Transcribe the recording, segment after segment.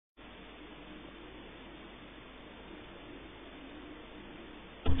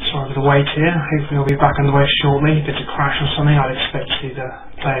sorry for the wait here. Hopefully he'll be back on the way shortly. If it's a crash or something, I'd expect to see the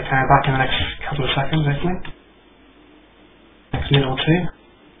player coming back in the next couple of seconds, hopefully. Next minute or two.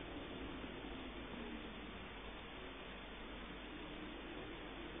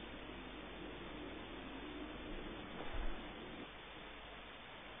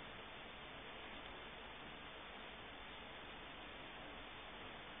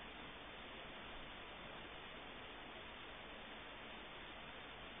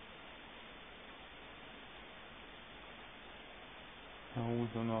 Always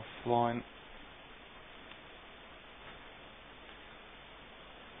on offline.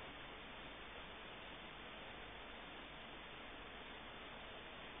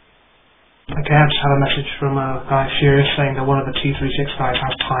 Okay, I just had a message from Guy Furious saying that one of the 236 guys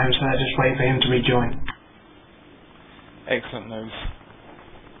has time, so they're just waiting for him to rejoin. Excellent news.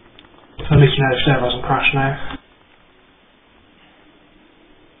 So at least you know the server hasn't crashed now.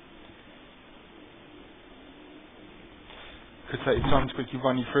 Could take time to quickly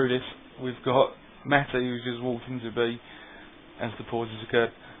run you through this. We've got Matty, who's just walked into B as the pause has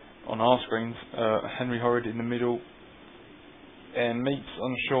occurred on our screens. Henry Horrid in the middle, and Meats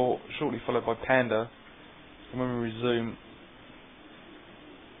on short, shortly followed by Panda. And when we resume,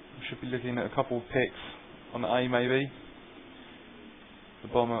 we should be looking at a couple of picks on A maybe. The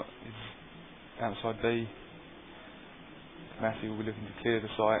bomber is outside B. Matty will be looking to clear the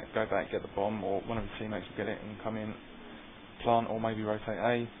site, go back, get the bomb, or one of his teammates will get it and come in, plant, or maybe rotate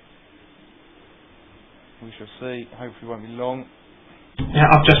A. We shall see. Hopefully won't be long. Yeah,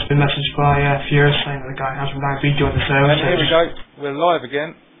 I've just been messaged by Furious saying that the guy has now rejoined the server. And here we go. We're live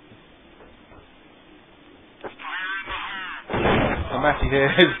again. So Matty here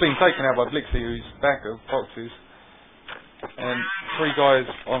has been taken out by Blixie, who's back of boxes. And three guys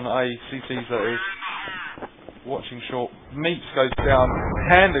on A, CCs that is, watching short. Meats goes down,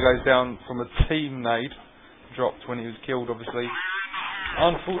 Panda goes down from a team nade. Dropped when he was killed, obviously.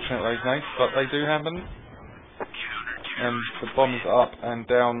 Unfortunate those nades, but they do happen. And the bomb is up and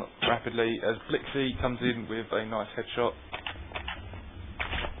down rapidly as Blixie comes in with a nice headshot.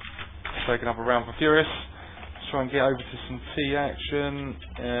 Taking up a round for Furious. Let's try and get over to some T action.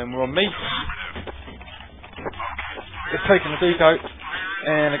 And we're on Meats. It's taking the deco.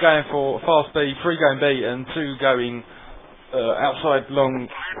 And they're going for fast B, 3 going B and 2 going outside long,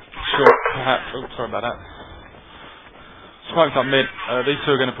 short, perhaps. Oh, sorry about that. Smoked up mid. These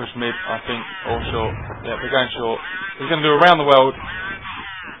two are going to push mid, I think, or short. Yeah, they're going short. He's going to do around the world.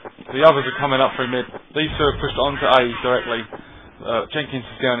 The others are coming up through mid. These two have pushed onto A directly. Jenkins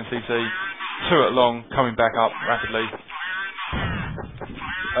is going in CC. 2 at long, coming back up rapidly.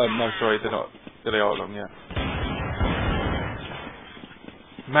 No, sorry, they're not. They are at long, yeah.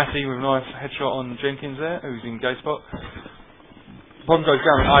 Matty with a nice headshot on Jenkins there, who's in gay spot. Bomb goes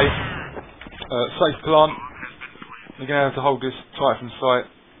down at A. Safe plant. They're going to have to hold this tight from sight.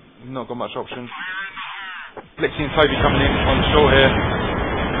 Not got much option. Blixie and Toby coming in on short here.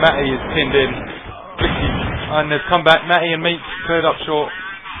 Matty is pinned in. Blixie, and they've come back. Matty and Meats cleared up short.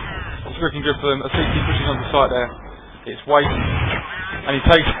 It's looking good for them. A CT pushing on the site there. It's Waste. And he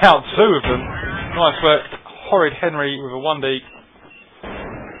takes out 2 of them. Nice work. Horrid Henry with a 1D.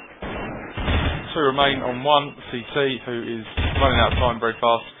 2 remain on 1. CT, who is running out of time very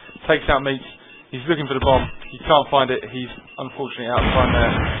fast. Takes out Meats. He's looking for the bomb. He can't find it. He's unfortunately out of time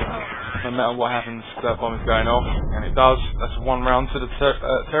there. No matter what happens, that bomb is going off. And it does. That's 1 round to the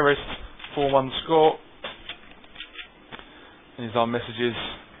terrorists. 4-1 score. Here's our messages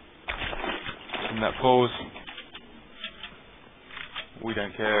from that pause. We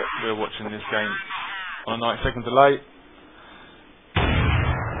don't care. We're watching this game on a 90-second delay.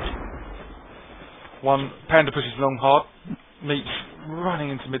 1. Panda pushes long hard. Meats running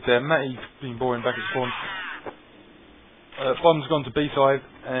into mid there. Matty's been boring back at spawn. Bomb's gone to B side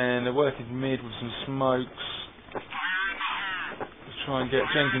and they're working mid with some smokes. Let's try and get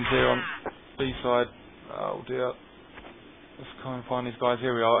Jenkins here on B side. Oh dear. Let's try and find these guys.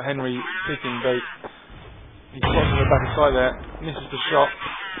 Here we are. Henry picking B. He's crossing the back of side there. Misses the shot.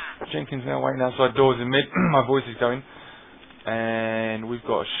 Jenkins now waiting outside doors in mid. My voice is going. And we've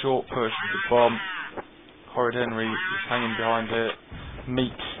got a short push with the bomb. Horrid Henry is hanging behind here.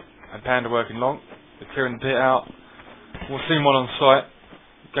 Meats and Panda working long. They're clearing the pit out. We'll see 1 on site.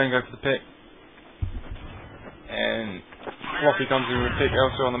 Going to go for the pick. And Floppy comes in with a pick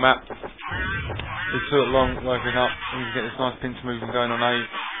elsewhere on the map. He's 2 at long, working up. We can get this nice pinch movement going on A.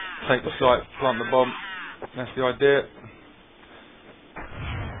 Take the site, plant the bomb. That's the idea.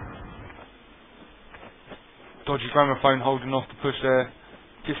 Dodgy gramophone holding off the push there.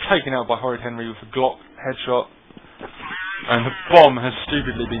 Gets taken out by Horrid Henry with a Glock headshot. And the bomb has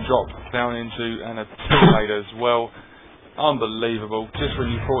stupidly been dropped down into an articulator as well. Unbelievable. Just when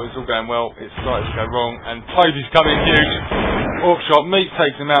you thought it was all going well, it started to go wrong. And Toby's coming huge. Orc shot. Meat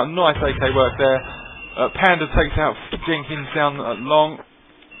takes him out. Nice AK work there. Panda takes out Jenkins down long.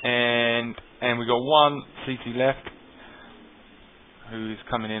 And we got one CT left, who is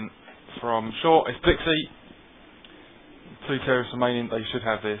coming in from short. It's Blixie. 2 terrorists remaining. They should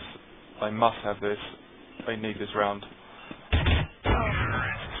have this. They must have this. They need this round.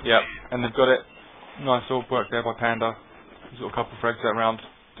 Yep, and they've got it. Nice orb work there by Panda. He's got a couple of frags that round.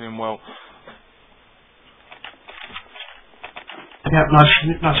 Doing well. Yep, nice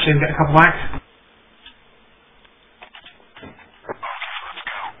to see him get a couple back.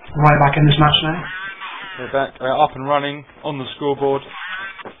 Right back in this match now. They're back. They're up and running on the scoreboard.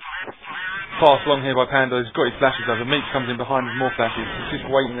 Fast long here by Panda. He's got his flashes over. Meeks comes in behind with more flashes. He's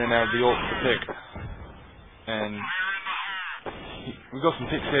just waiting there now, the orc to pick. And we've got some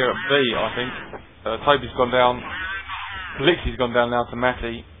picks here at B, I think. Toby's gone down. Blixie's gone down now to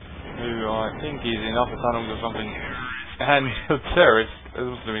Matty, who I think is in upper tunnels or something. And the terrorist,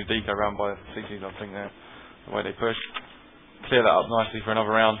 there's also been a deco round by CCs, I think, there. The way they push. Clear that up nicely for another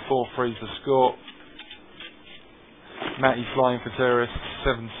round. 4-3 to score. Matty flying for terrorists,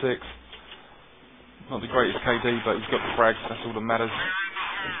 7-6. Not the greatest KD, but he's got the frags, that's all that matters.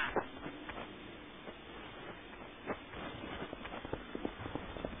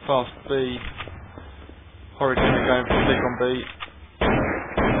 Fast B. Horrid Henry going for the pick on B.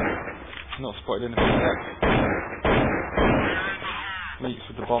 Not spotted anything yet. Meeks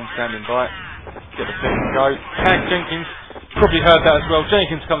with the bomb standing by. Get the pick and go. Tag Jenkins. Probably heard that as well.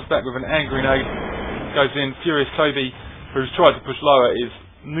 Jenkins comes back with an angry grenade. Goes in. Furious Toby, who's tried to push lower, is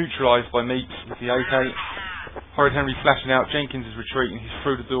neutralised by Meeks with the AK. Horrid Henry flashing out. Jenkins is retreating. He's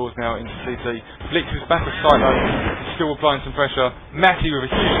through the doors now into CT. Blix is back at sight though. He's still applying some pressure. Matty with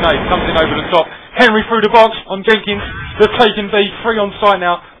a huge nade comes in over the top. Henry through the box on Jenkins. They're taking B. 3 on sight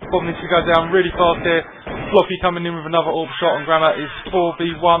now. Bomb needs to go down really fast here. Floppy coming in with another orb shot on Grammar is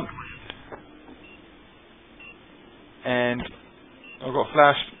 4v1. And I've got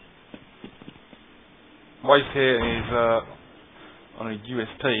flashed. Waste here is on a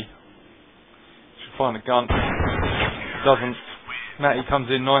USP. Should find a gun. Doesn't. Matty comes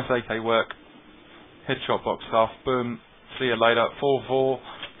in, nice AK work. Headshot box stuff. Boom. See you later. 4-4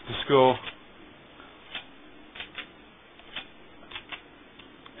 to score.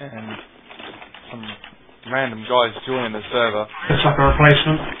 And some random guys joining the server. Looks like a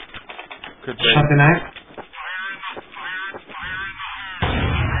replacement. Could be. Something out.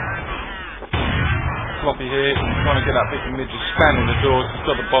 Floppy here, trying to get that pick in mid, just spamming the doors. He's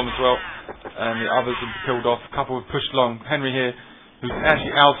got the bomb as well. And the others have been killed off. A couple have pushed long. Henry here, who's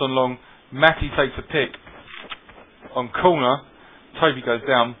actually out on long. Matty takes a pick on corner. Toby goes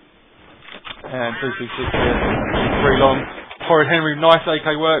down. And 3-3-6 here. 3 long. Horrid Henry, nice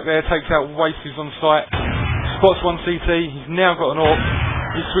AK work there. Takes out Waste, who's on site. Spots one CT. He's now got an AWP.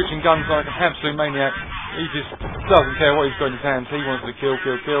 He's switching guns like an absolute maniac. He just doesn't care what he's got in his hands. He wants to kill.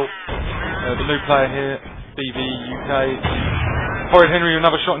 The new player here, BV UK. Horrid Henry,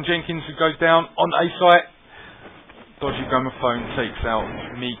 another shot on Jenkins, who goes down on A site. Dodgy gramophone takes out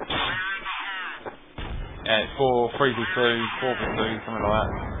Meeks. And it's 3v2, 4v2, something like that.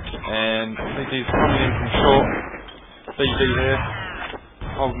 And BV's coming in from short. BV here,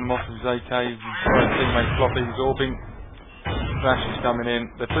 holding him off with his AK. His teammate Floppy, he's orbing. Flash is coming in.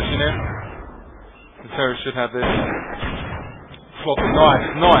 They're pushing in. The terrorists should have this. Floppy,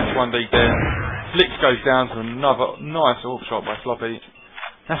 nice 1D there. Blix goes down to another nice AWP shot by Floppy.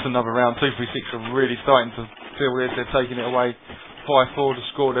 That's another round. 2-3-6 are really starting to feel this. They're taking it away. 5-4 to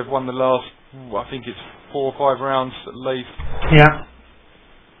score. They've won the last, I think it's 4 or 5 rounds at least. Yeah.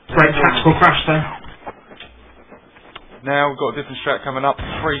 Great tactical crash there. Now we've got a different strat coming up.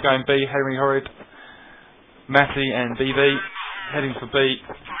 3 going B. Henry Horrid, Matty and BV heading for B.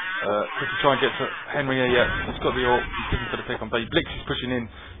 Quickly try and get to Henry here. Yeah, he's got the AWP. He's looking for the pick on B. Blix is pushing in.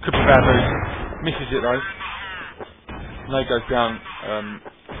 Could be bad news. Misses it though. No goes down.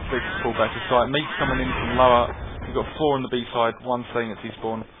 Blix is pulled back to site. Meeks coming in from lower. We've got 4 on the B side. 1 staying at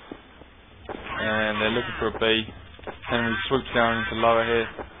T-spawn. And they're looking for a B. Henry swoops down into lower here.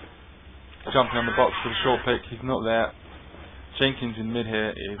 Jumping on the box for the short pick. He's not there. Jenkins in mid here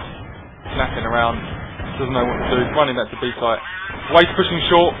is flapping around. Doesn't know what to do. Running back to B site. Waste pushing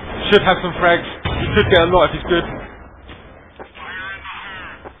short. Should have some frags. He could get a lot if he's good.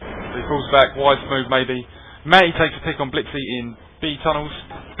 So he falls back. Wise move maybe. Matty takes a pick on Blixie in B tunnels.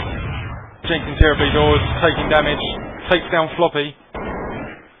 Jenkins here at B doors. Taking damage. Takes down Floppy.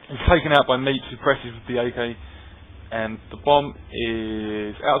 He's taken out by Meeks, who presses with the AK. and the bomb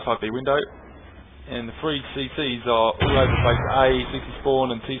is outside B window, and the 3 CTs are all over the place. A, CT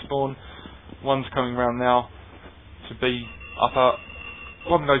spawn and T spawn. One's coming round now to B upper.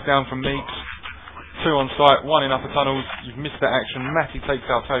 One goes down from Meeks. 2 on site, 1 in upper tunnels. You've missed that action. Matty takes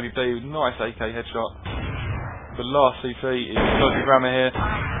out Toby B with a nice AK headshot. The last CT is Dodgy Grammar here,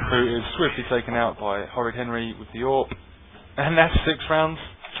 who is swiftly taken out by Horrid Henry with the AWP. And that's 6 rounds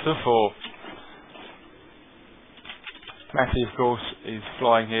to 4. Matty, of course, is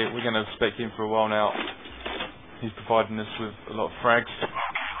flying here. We're going to spec him for a while now. He's providing us with a lot of frags.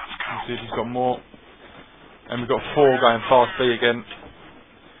 Let's see if he's got more. And we've got 4 going fast B again.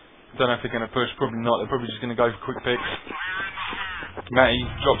 Don't know if they're going to push. Probably not. They're probably just going to go for quick picks. Matty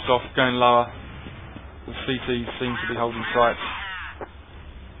drops off, going lower. The CTs seem to be holding sights.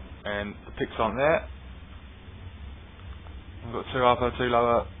 And the picks aren't there. We've got 2 upper, 2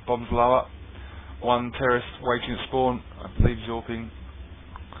 lower, bombs lower. 1 terrorist waiting at spawn. I believe he's AWPing.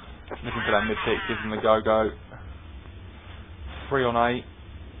 Looking for that mid pick, gives him the go-go. 3 on A.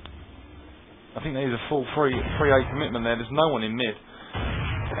 I think there is a full 3A commitment there. There's no one in mid.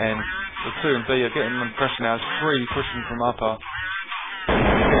 And the 2 and B are getting under pressure now. It's 3 pushing from upper.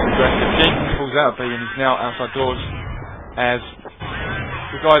 Jenkins pulls out of B and he's now outside doors as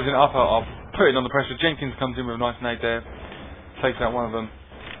the guys in upper are putting on the pressure. Jenkins comes in with a nice nade there. Takes out one of them.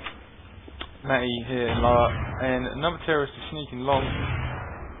 Matty here in lower. And another terrorist is sneaking long.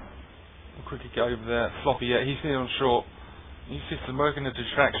 We'll quickly get over there. Floppy, yeah, he's here on short. He's just working a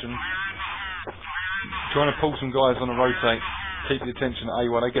distraction. Trying to pull some guys on a rotate. Keep the attention at A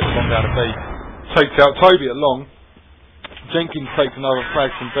while they get the bomb down to B. Takes out Toby at long. Jenkins takes another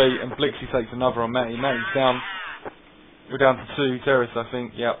frag from B, and Blixie takes another on Matty. Matty's down. We're down to 2 terrorists, I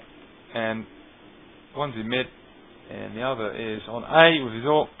think. Yep. And one's in mid, and the other is on A with his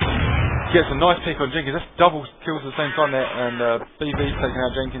AWP. Gets a nice pick on Jenkins. That's double kills at the same time there, and BB's taking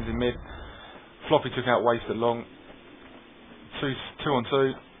out Jenkins in mid. Floppy took out Waste at long. 2 on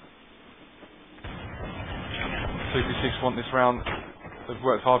 2. 2v6 want this round. They've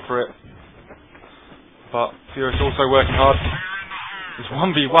worked hard for it. But Furious also working hard. It's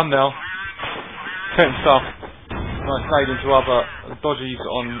 1v1 now. Tense stuff. Nice nade into other. Dodgy's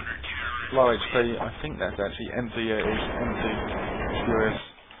on low HP. I think that's actually empty. Yeah, it is empty. Furious.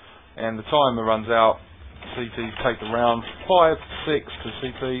 And the timer runs out. CTs take the round. 5-6 to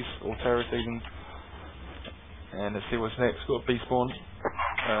CTs, or terrorists even. And let's see what's next. Got a B spawn.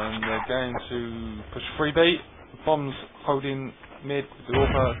 And they're going to push 3B. Bombs holding mid with the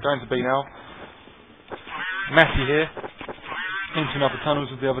AWP, going to B now. Matty here. Into upper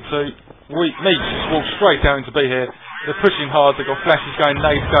tunnels with the other 2. Meeks just walks straight out into B here. They're pushing hard, they've got flashes going,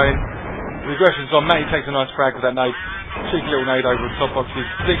 nades going. The aggression's on. Matty takes a nice frag with that nade. Cheeky little nade over the top boxes.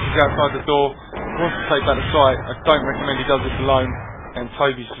 Dixie's outside the door. Wants to take back the site. I don't recommend he does this alone. And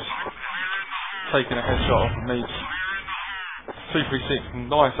Toby's just taking a headshot off of Meeks. 2-3-6,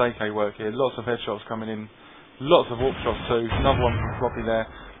 nice AK work here. Lots of headshots coming in. Lots of AWP shots too. Another one from Floppy there.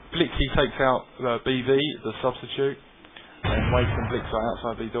 Blixie takes out BV, the substitute. And Waste and Blix are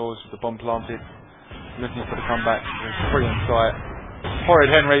outside B doors with the bomb planted. Looking for the comeback. There's 3 on site.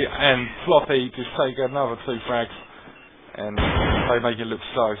 Horrid Henry and Floppy just take another 2 frags. And they make it look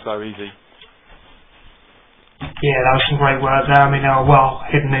so easy. Yeah, that was some great work there. I mean, they were well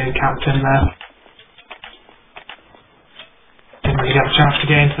hidden in Campton there. Didn't really get a chance to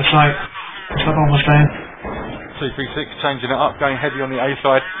get into the site. What's that bomb was saying? 2-3-6, changing it up, going heavy on the A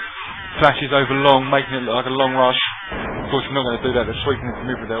side. Flashes over long, making it look like a long rush. Of course, you're not going to do that. They're sweeping it to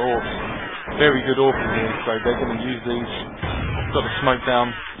move with their AWPs. Very good AWP here, so they're going to use these. Got the smoke down.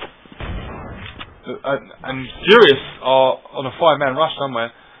 And Furious are on a 5-man rush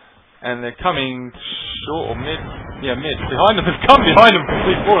somewhere. And they're coming short or mid. Yeah, mid. Behind them. It's come behind them from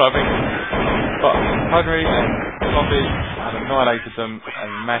C4, I think. But Henry and Floppy have annihilated them, and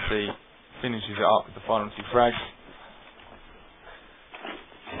Matty finishes it up with the final 2 frags.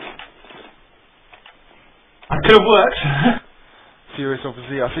 That could have worked. Furious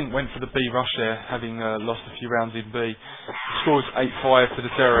obviously, I think, went for the B rush there, having lost a few rounds in B. The score's 8-5 to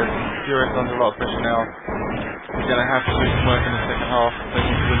the terrorists. Furious under a lot of pressure now. They're going to have to do some work in the second half if they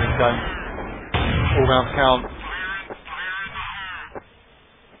want to win this game. All rounds count.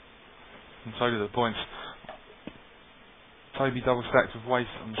 And so do the points. Toby double stacks with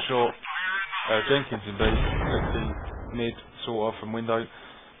Waste on the short. Jenkins in B, mid, sort of, from window.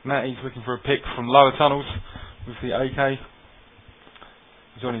 Matty's looking for a pick from lower tunnels with the AK.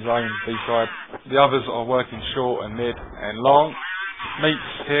 He's on his own B side. The others are working short and mid and long.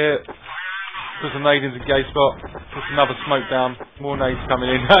 Meeks here. Puts a nade into the gay spot. Puts another smoke down. More nades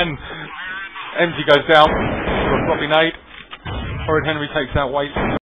coming in. And empty goes down. Got sloppy nade. Horrid Henry takes out Waits.